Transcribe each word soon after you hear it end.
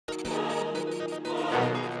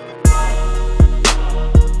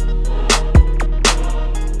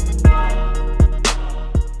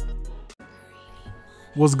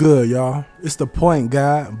What's good, y'all? It's the point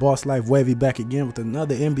guy, Boss Life Wavy, back again with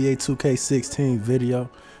another NBA 2K16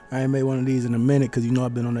 video. I ain't made one of these in a minute because you know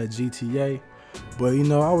I've been on that GTA. But you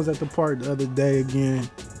know, I was at the park the other day again,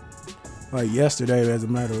 like yesterday as a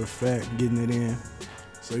matter of fact, getting it in.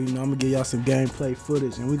 So you know, I'm gonna give y'all some gameplay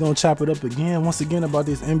footage and we're gonna chop it up again, once again, about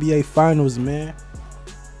this NBA Finals, man.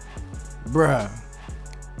 Bruh,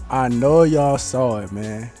 I know y'all saw it,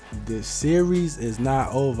 man. This series is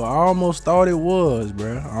not over. I almost thought it was,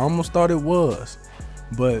 bruh. I almost thought it was.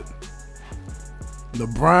 But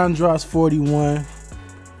LeBron drops 41.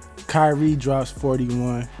 Kyrie drops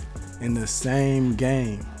 41 in the same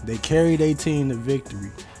game. They carried their team to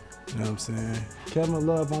victory. You know what I'm saying? Kevin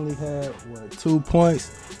Love only had, what, 2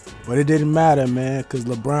 points? But it didn't matter, man, because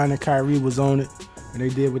LeBron and Kyrie was on it, and they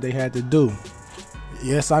did what they had to do.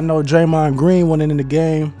 Yes, I know Draymond Green wasn't in the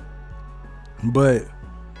game, but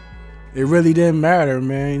it really didn't matter,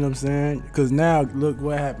 man. You know what I'm saying? Because now, look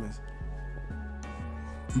what happens.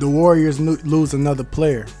 The Warriors lose another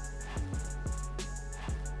player.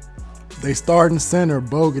 They starting center,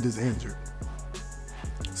 Bogut, is injured.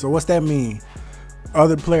 So what's that mean?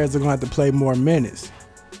 Other players are going to have to play more minutes.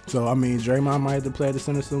 So, I mean, Draymond might have to play the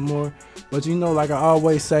center some more. But, you know, like I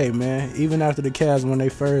always say, man, even after the Cavs won their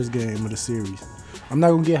first game of the series, I'm not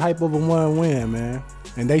going to get hype over one win, man.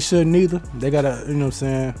 And they shouldn't either. They got to, you know what I'm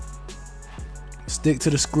saying, stick to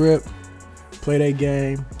the script, play their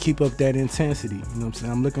game, keep up that intensity. You know what I'm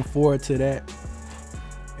saying? I'm looking forward to that.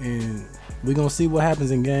 And we're going to see what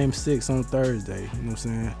happens in Game 6 on Thursday. You know what I'm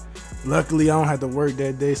saying? Luckily, I don't have to work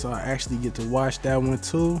that day, so I actually get to watch that one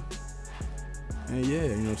too. And yeah,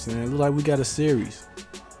 you know what I'm saying? It looks like we got a series.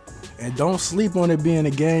 And don't sleep on it being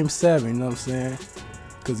a Game 7, you know what I'm saying?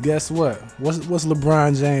 Because guess what? What's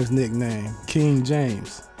LeBron James' nickname? King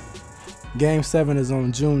James. Game 7 is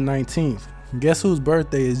on June 19th. Guess whose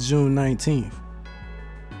birthday is June 19th?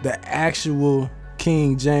 The actual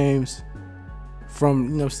King James from, you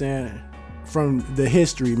know what I'm saying, from the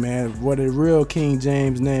history, man, where the real King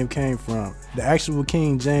James name came from. The actual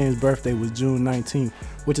King James birthday was June 19th,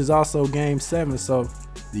 which is also Game 7. So,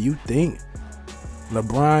 do you think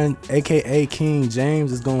LeBron, aka King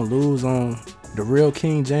James, is gonna lose on the real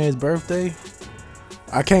King James birthday?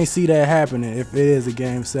 I can't see that happening if it is a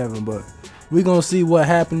Game 7, but we're gonna see what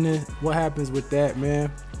happens with that,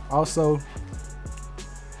 man. Also,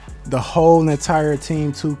 the whole entire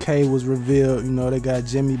Team 2K was revealed. You know, they got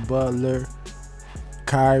Jimmy Butler,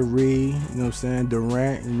 Kyrie, you know what I'm saying,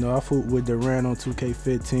 Durant. You know, I hoop with Durant on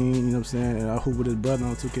 2K15, you know what I'm saying, and I hoop with his brother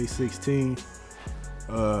on 2K16.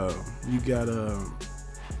 You got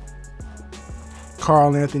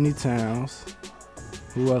Karl Anthony Towns.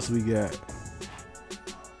 Who else we got?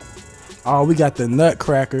 Oh, we got the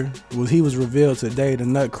Nutcracker. Well, he was revealed today. The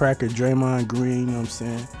Nutcracker, Draymond Green, you know what I'm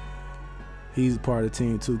saying? He's a part of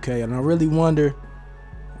Team 2K. And I really wonder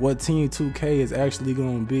what Team 2K is actually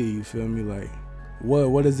going to be. You feel me? Like,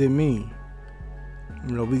 what does it mean?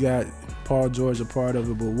 You know, we got Paul George a part of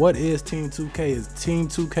it. But what is Team 2K? Is Team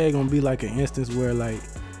 2K going to be like an instance where, like,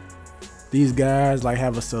 these guys, like,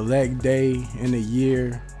 have a select day in a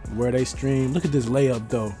year where they stream? Look at this layup,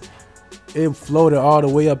 though. It floated all the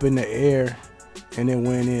way up in the air and it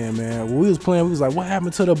went in, man. When we was playing, we was like, what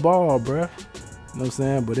happened to the ball, bruh? You know what I'm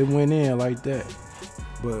saying? But it went in like that.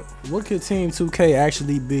 But what could Team 2K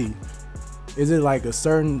actually be? Is it like a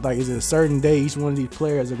certain, is it a certain day each one of these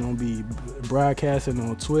players are gonna be broadcasting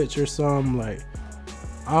on Twitch or something? Like,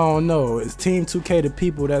 I don't know. Is Team 2K the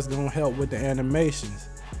people that's gonna help with the animations?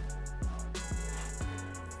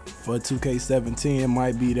 For 2K17, it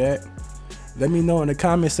might be that. Let me know in the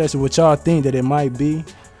comment section what y'all think that it might be.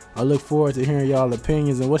 I look forward to hearing y'all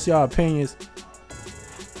opinions. And what's y'all opinions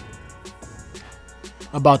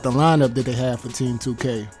about the lineup that they have for Team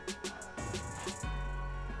 2K?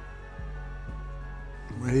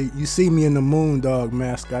 You see me in the Moondog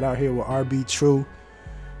Mascot out here with RB True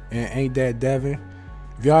and Ain't That Devin.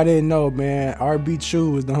 If y'all didn't know, man, RB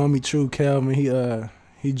True is the homie True Kelvin.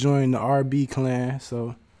 He joined the RB clan,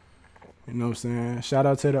 so you know what I'm saying? Shout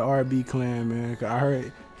out to the RB clan, man. I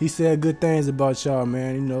heard he said good things about y'all,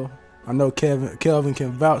 man. You know, I know Kelvin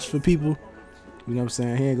can vouch for people. You know what I'm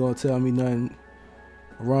saying? He ain't gonna tell me nothing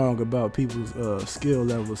wrong about people's skill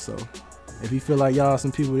levels. So if you feel like y'all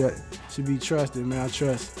some people that should be trusted, man, I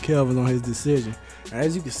trust Kelvin on his decision. And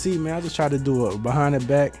as you can see, man, I just try to do it behind the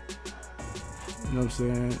back. You know what I'm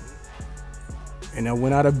saying? And I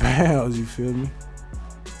went out of bounds, you feel me?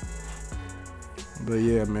 But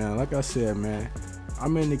yeah, man, like I said, man,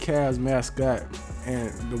 I'm in the Cavs mascot,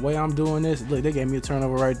 and the way I'm doing this, look, they gave me a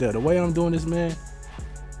turnover right there. The way I'm doing this, man,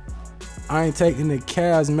 I ain't taking the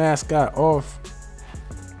Cavs mascot off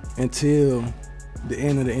until the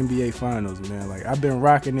end of the NBA Finals, man. Like, I've been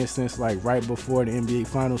rocking this since like right before the NBA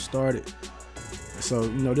Finals started. So, you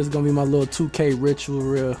know, this is gonna be my little 2K ritual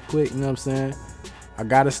real quick, you know what I'm saying? I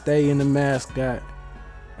gotta stay in the Mascot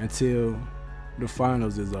until the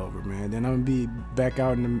finals is over, man. Then I'm gonna be back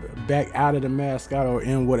out of the Mascot, or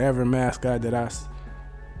in whatever Mascot that I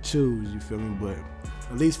choose, you feel me? But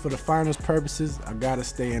at least for the finals purposes, I gotta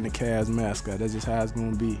stay in the Cavs Mascot. That's just how it's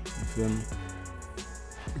gonna be, you feel me?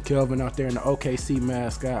 Kelvin out there in the OKC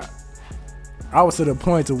Mascot. I was to the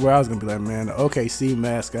point to where I was gonna be like, man, the OKC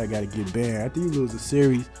Mascot gotta get banned. After you lose a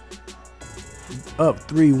series up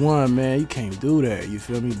 3-1, man, you can't do that, you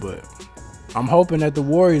feel me? But I'm hoping that the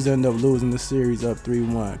Warriors end up losing the series up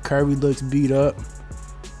 3-1. Kyrie looks beat up.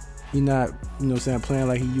 He not, you know what I'm saying, playing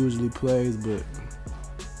like he usually plays, but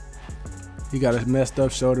he got a messed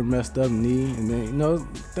up shoulder, messed up knee, and then, you know,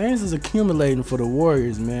 things is accumulating for the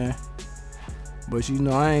Warriors, man. But, you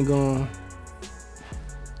know, I ain't gonna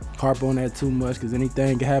harp on that too much, because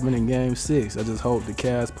anything can happen in Game 6. I just hope the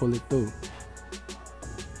Cavs pull it through.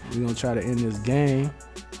 We're gonna try to end this game.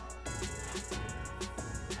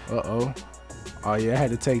 Uh-oh. Oh, yeah, I had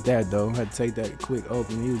to take that, though. I had to take that quick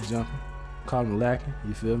open. He was jumping. Caught him lacking,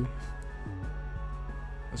 you feel me?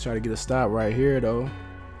 Let's try to get a stop right here, though.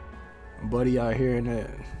 Buddy out here in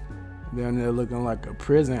that, down there looking like a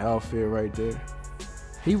prison outfit right there.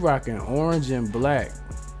 He rocking orange and black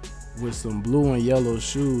with some blue and yellow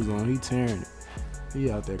shoes on. He tearing it.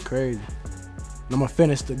 He out there crazy. And I'm gonna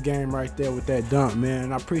finish the game right there with that dunk, man.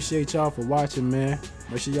 And I appreciate y'all for watching, man.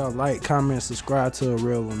 Make sure y'all like, comment, subscribe to a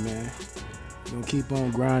real one, man. We're gonna keep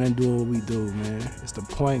on grinding, do what we do, man. It's the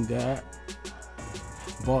point guard,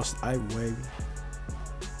 boss Wavy.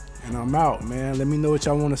 And I'm out, man. Let me know what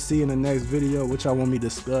y'all want to see in the next video, what y'all want me to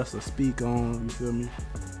discuss or speak on, you feel me?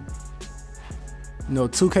 You know,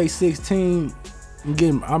 2K16,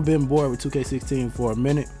 I've been bored with 2K16 for a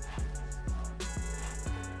minute.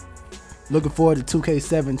 Looking forward to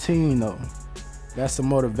 2K17 though. That's some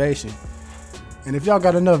motivation. And if y'all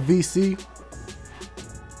got enough VC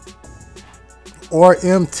or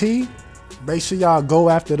MT, make sure y'all go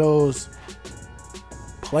after those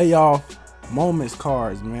playoff moments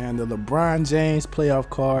cards, man. The LeBron James playoff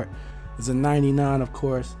card is a 99, of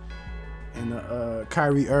course, and the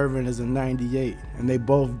Kyrie Irving is a 98, and they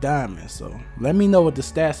both diamonds. So let me know what the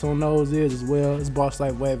stats on those is as well. It's Boss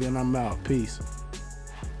Like Wavy, and I'm out. Peace.